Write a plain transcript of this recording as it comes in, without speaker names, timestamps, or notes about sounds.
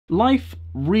Life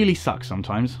really sucks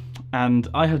sometimes, and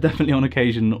I have definitely on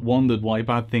occasion wondered why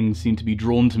bad things seem to be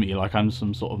drawn to me like I'm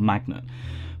some sort of magnet.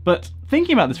 But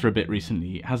thinking about this for a bit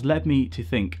recently has led me to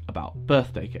think about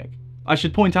birthday cake. I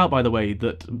should point out, by the way,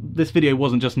 that this video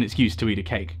wasn't just an excuse to eat a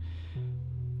cake.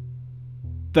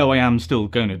 Though I am still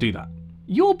going to do that.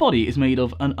 Your body is made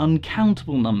of an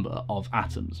uncountable number of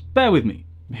atoms. Bear with me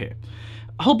here.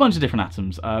 A whole bunch of different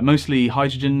atoms, mostly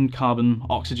hydrogen, carbon,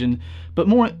 oxygen, but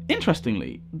more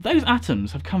interestingly, those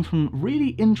atoms have come from really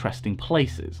interesting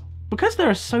places. Because there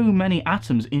are so many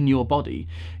atoms in your body,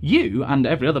 you, and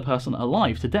every other person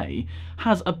alive today,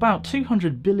 has about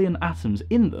 200 billion atoms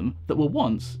in them that were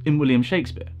once in William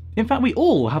Shakespeare. In fact, we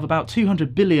all have about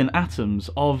 200 billion atoms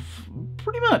of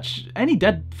pretty much any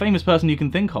dead famous person you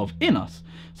can think of in us.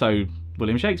 So,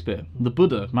 William Shakespeare, the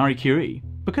Buddha, Marie Curie.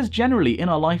 Because generally in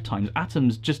our lifetimes,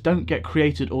 atoms just don't get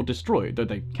created or destroyed, though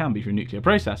they can be through nuclear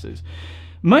processes.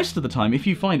 Most of the time, if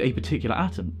you find a particular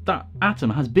atom, that atom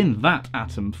has been that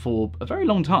atom for a very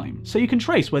long time. So you can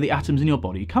trace where the atoms in your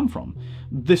body come from.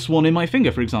 This one in my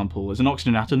finger, for example, is an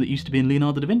oxygen atom that used to be in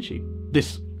Leonardo da Vinci.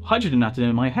 This hydrogen atom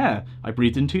in my hair, I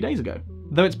breathed in 2 days ago.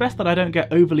 Though it's best that I don't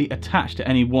get overly attached to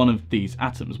any one of these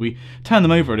atoms. We turn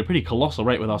them over at a pretty colossal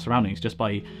rate with our surroundings just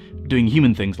by doing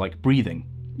human things like breathing.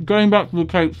 Going back to the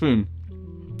cake soon.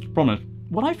 Promise.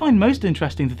 What I find most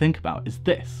interesting to think about is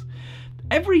this.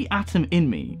 Every atom in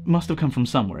me must have come from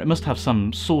somewhere. It must have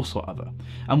some source or other.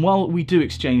 And while we do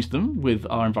exchange them with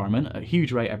our environment at a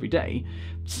huge rate every day,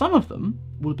 some of them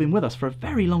will have been with us for a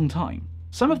very long time.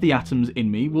 Some of the atoms in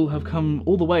me will have come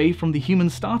all the way from the human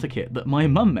starter kit that my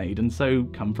mum made and so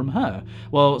come from her,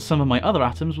 while some of my other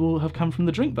atoms will have come from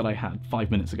the drink that I had 5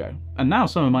 minutes ago. And now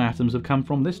some of my atoms have come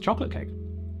from this chocolate cake.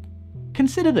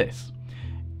 Consider this.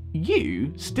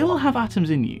 You still have atoms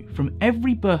in you from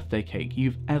every birthday cake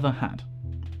you've ever had.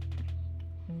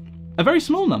 A very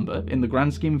small number in the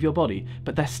grand scheme of your body,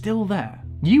 but they're still there.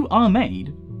 You are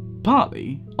made,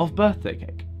 partly, of birthday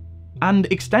cake. And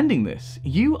extending this,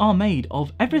 you are made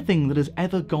of everything that has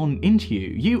ever gone into you.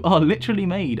 You are literally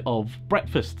made of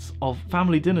breakfasts, of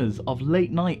family dinners, of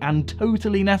late night and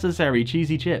totally necessary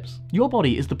cheesy chips. Your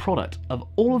body is the product of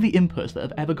all of the inputs that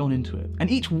have ever gone into it.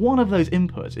 And each one of those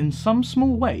inputs, in some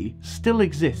small way, still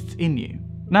exists in you.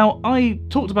 Now, I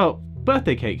talked about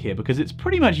birthday cake here because it's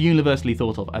pretty much universally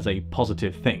thought of as a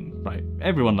positive thing, right?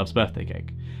 Everyone loves birthday cake.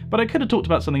 But I could have talked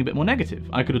about something a bit more negative.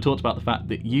 I could have talked about the fact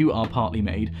that you are partly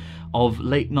made of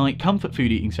late night comfort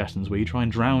food eating sessions where you try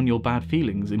and drown your bad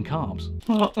feelings in carbs.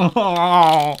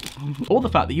 Or the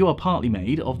fact that you are partly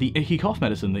made of the icky cough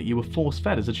medicine that you were force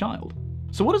fed as a child.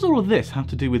 So what does all of this have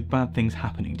to do with bad things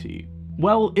happening to you?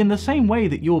 Well, in the same way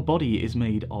that your body is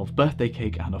made of birthday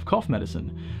cake and of cough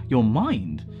medicine, your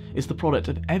mind is the product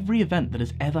of every event that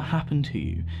has ever happened to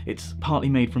you. It's partly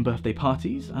made from birthday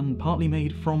parties and partly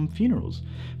made from funerals,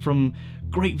 from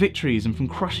great victories and from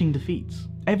crushing defeats.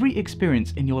 Every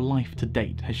experience in your life to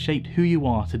date has shaped who you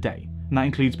are today, and that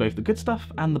includes both the good stuff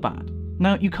and the bad.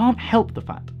 Now, you can't help the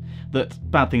fact that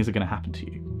bad things are going to happen to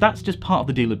you. That's just part of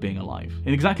the deal of being alive.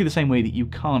 In exactly the same way that you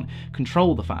can't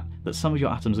control the fact that some of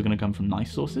your atoms are going to come from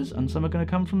nice sources and some are going to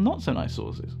come from not so nice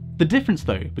sources. The difference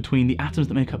though between the atoms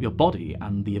that make up your body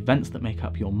and the events that make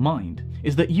up your mind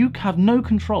is that you have no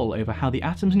control over how the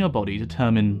atoms in your body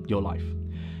determine your life.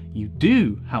 You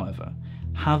do, however,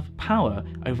 have power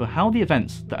over how the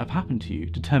events that have happened to you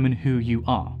determine who you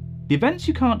are. The events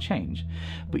you can't change,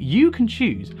 but you can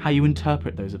choose how you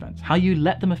interpret those events, how you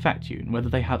let them affect you, and whether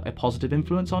they have a positive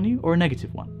influence on you or a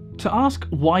negative one. To ask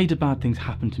why do bad things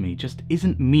happen to me just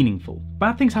isn't meaningful.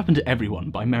 Bad things happen to everyone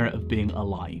by merit of being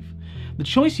alive. The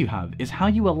choice you have is how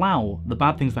you allow the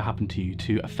bad things that happen to you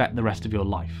to affect the rest of your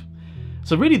life.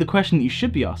 So really the question that you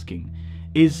should be asking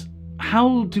is,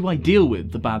 how do I deal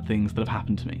with the bad things that have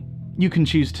happened to me? You can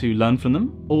choose to learn from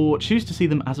them, or choose to see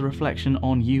them as a reflection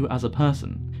on you as a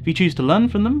person. If you choose to learn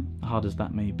from them, hard as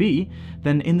that may be,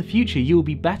 then in the future you will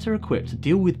be better equipped to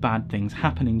deal with bad things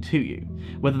happening to you,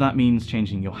 whether that means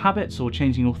changing your habits or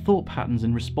changing your thought patterns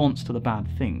in response to the bad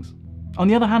things. On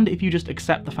the other hand, if you just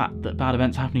accept the fact that bad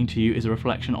events happening to you is a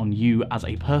reflection on you as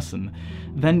a person,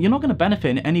 then you're not going to benefit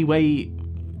in any way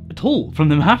at all from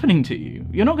them happening to you.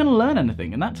 You're not going to learn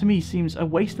anything, and that to me seems a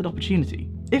wasted opportunity.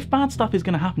 If bad stuff is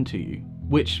going to happen to you,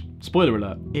 which, spoiler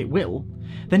alert, it will,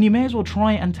 then you may as well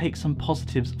try and take some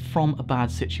positives from a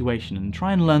bad situation and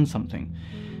try and learn something.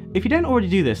 If you don't already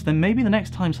do this, then maybe the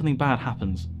next time something bad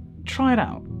happens, try it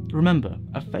out. Remember,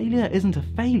 a failure isn't a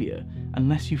failure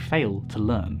unless you fail to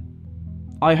learn.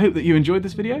 I hope that you enjoyed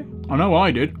this video. I know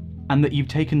I did. And that you've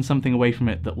taken something away from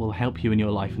it that will help you in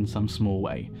your life in some small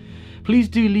way. Please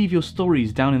do leave your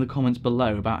stories down in the comments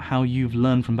below about how you've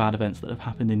learned from bad events that have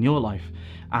happened in your life,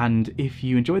 and if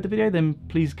you enjoyed the video then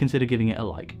please consider giving it a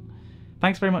like.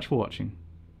 Thanks very much for watching.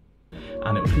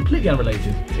 And it was completely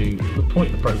unrelated to the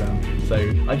point of the programme, so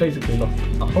I basically lost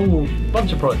a whole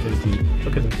bunch of productivity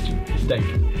because of a mistake.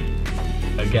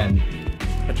 Again.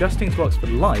 Adjusting to Oxford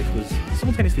life was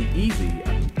simultaneously easy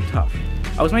and tough.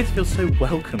 I was made to feel so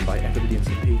welcome by everybody in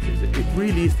St Peter's. It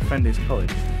really is the friendliest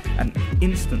college, and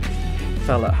instantly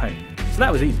felt at home. So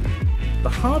that was easy. The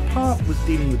hard part was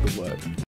dealing with the work.